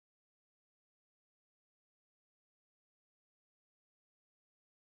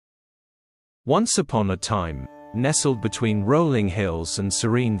Once upon a time, nestled between rolling hills and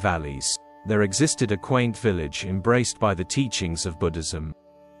serene valleys, there existed a quaint village embraced by the teachings of Buddhism.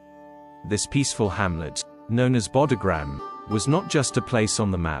 This peaceful hamlet, known as Bodhgram, was not just a place on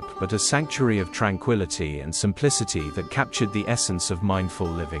the map but a sanctuary of tranquility and simplicity that captured the essence of mindful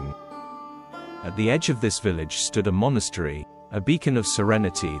living. At the edge of this village stood a monastery, a beacon of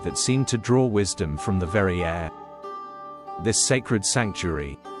serenity that seemed to draw wisdom from the very air. This sacred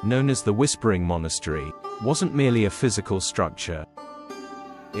sanctuary, known as the Whispering Monastery, wasn't merely a physical structure.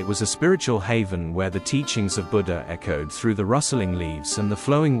 It was a spiritual haven where the teachings of Buddha echoed through the rustling leaves and the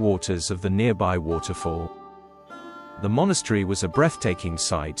flowing waters of the nearby waterfall. The monastery was a breathtaking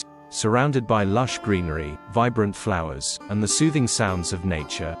sight, surrounded by lush greenery, vibrant flowers, and the soothing sounds of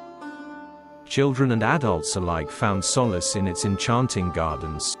nature. Children and adults alike found solace in its enchanting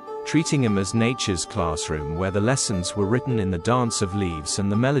gardens, treating them as nature's classroom where the lessons were written in the dance of leaves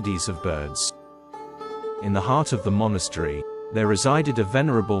and the melodies of birds. In the heart of the monastery, there resided a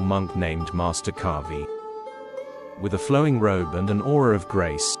venerable monk named Master Kaavi. With a flowing robe and an aura of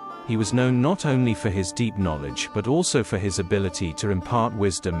grace, he was known not only for his deep knowledge but also for his ability to impart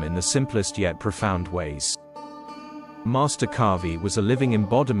wisdom in the simplest yet profound ways. Master Kaavi was a living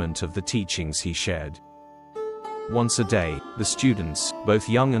embodiment of the teachings he shared. Once a day, the students, both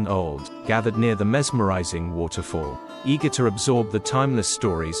young and old, gathered near the mesmerizing waterfall, eager to absorb the timeless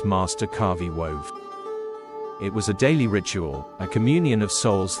stories Master Kaavi wove. It was a daily ritual, a communion of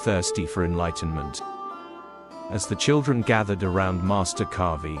souls thirsty for enlightenment. As the children gathered around Master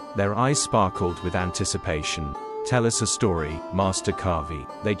Kaavi, their eyes sparkled with anticipation. "Tell us a story, Master Kaavi,"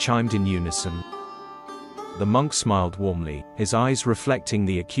 they chimed in unison. The monk smiled warmly, his eyes reflecting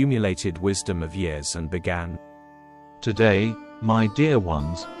the accumulated wisdom of years, and began. "Today, my dear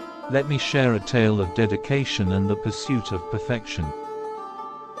ones, let me share a tale of dedication and the pursuit of perfection.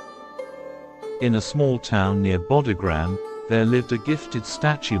 In a small town near Bodhgram, there lived a gifted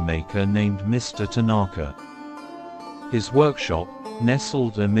statue maker named Mr. Tanaka. His workshop,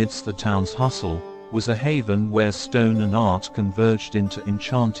 nestled amidst the town's hustle, was a haven where stone and art converged into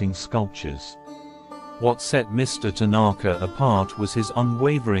enchanting sculptures. What set Mr. Tanaka apart was his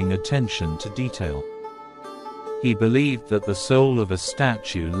unwavering attention to detail. He believed that the soul of a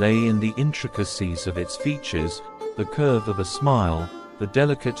statue lay in the intricacies of its features, the curve of a smile, the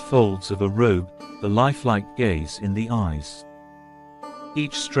delicate folds of a robe, the lifelike gaze in the eyes.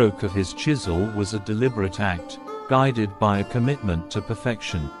 Each stroke of his chisel was a deliberate act, guided by a commitment to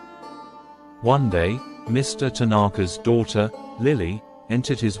perfection. One day, Mr. Tanaka's daughter, Lily,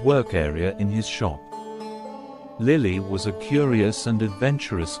 entered his work area in his shop. Lily was a curious and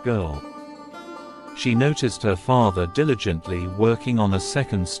adventurous girl. She noticed her father diligently working on a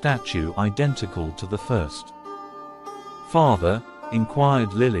second statue identical to the first. "Father,"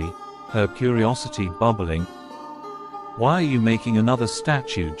 inquired Lily, her curiosity bubbling, "why are you making another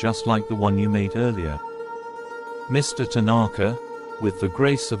statue just like the one you made earlier?" Mr. Tanaka, with the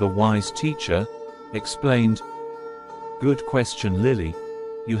grace of a wise teacher, explained, "Good question, Lily.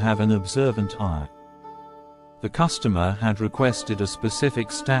 You have an observant eye. The customer had requested a specific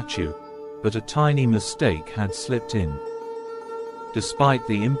statue, but a tiny mistake had slipped in. Despite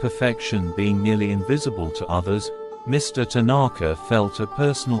the imperfection being nearly invisible to others, Mr. Tanaka felt a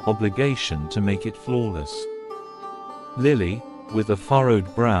personal obligation to make it flawless." Lily, with a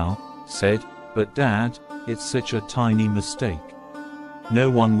furrowed brow, said, "But Dad, it's such a tiny mistake. No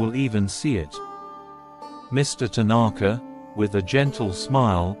one will even see it." Mr. Tanaka, with a gentle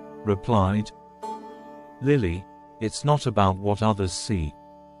smile, replied, "Lily, it's not about what others see.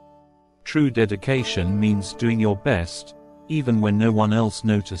 True dedication means doing your best, even when no one else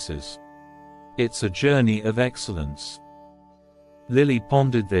notices. It's a journey of excellence." Lily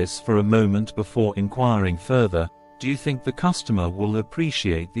pondered this for a moment before inquiring further, "Do you think the customer will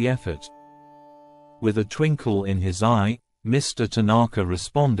appreciate the effort?" With a twinkle in his eye, Mr. Tanaka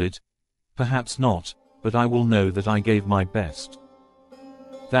responded, "Perhaps not, but I will know that I gave my best.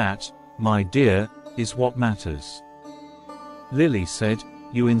 That, my dear, is what matters." Lily said,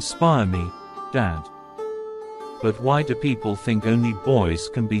 "You inspire me, Dad. But why do people think only boys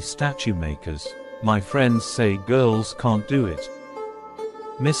can be statue makers? My friends say girls can't do it."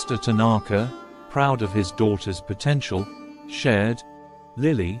 Mr. Tanaka, proud of his daughter's potential, shared,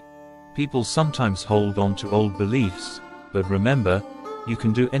 "Lily, people sometimes hold on to old beliefs, but remember, you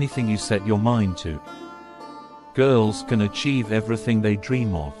can do anything you set your mind to. Girls can achieve everything they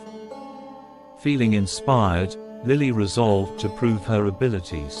dream of." Feeling inspired, Lily resolved to prove her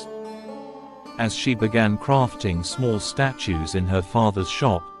abilities. As she began crafting small statues in her father's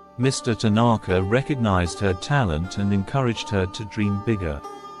shop, Mr. Tanaka recognized her talent and encouraged her to dream bigger.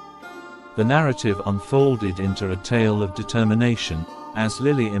 The narrative unfolded into a tale of determination, as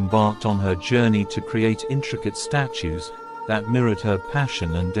Lily embarked on her journey to create intricate statues that mirrored her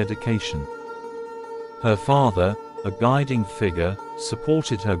passion and dedication. Her father, a guiding figure,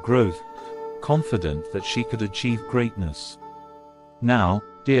 supported her growth, confident that she could achieve greatness. Now,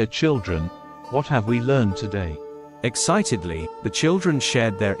 dear children, what have we learned today? Excitedly, the children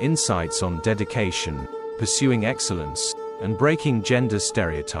shared their insights on dedication, pursuing excellence, and breaking gender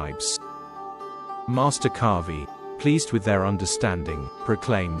stereotypes. Master Kaavi, pleased with their understanding,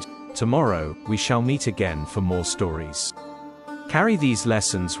 proclaimed, "Tomorrow, we shall meet again for more stories. Carry these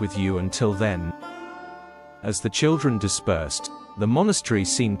lessons with you until then." As the children dispersed, the monastery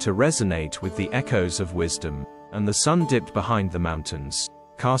seemed to resonate with the echoes of wisdom, and the sun dipped behind the mountains,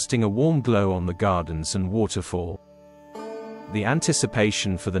 casting a warm glow on the gardens and waterfall. The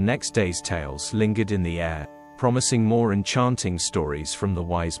anticipation for the next day's tales lingered in the air, promising more enchanting stories from the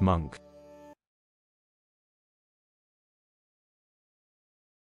wise monk.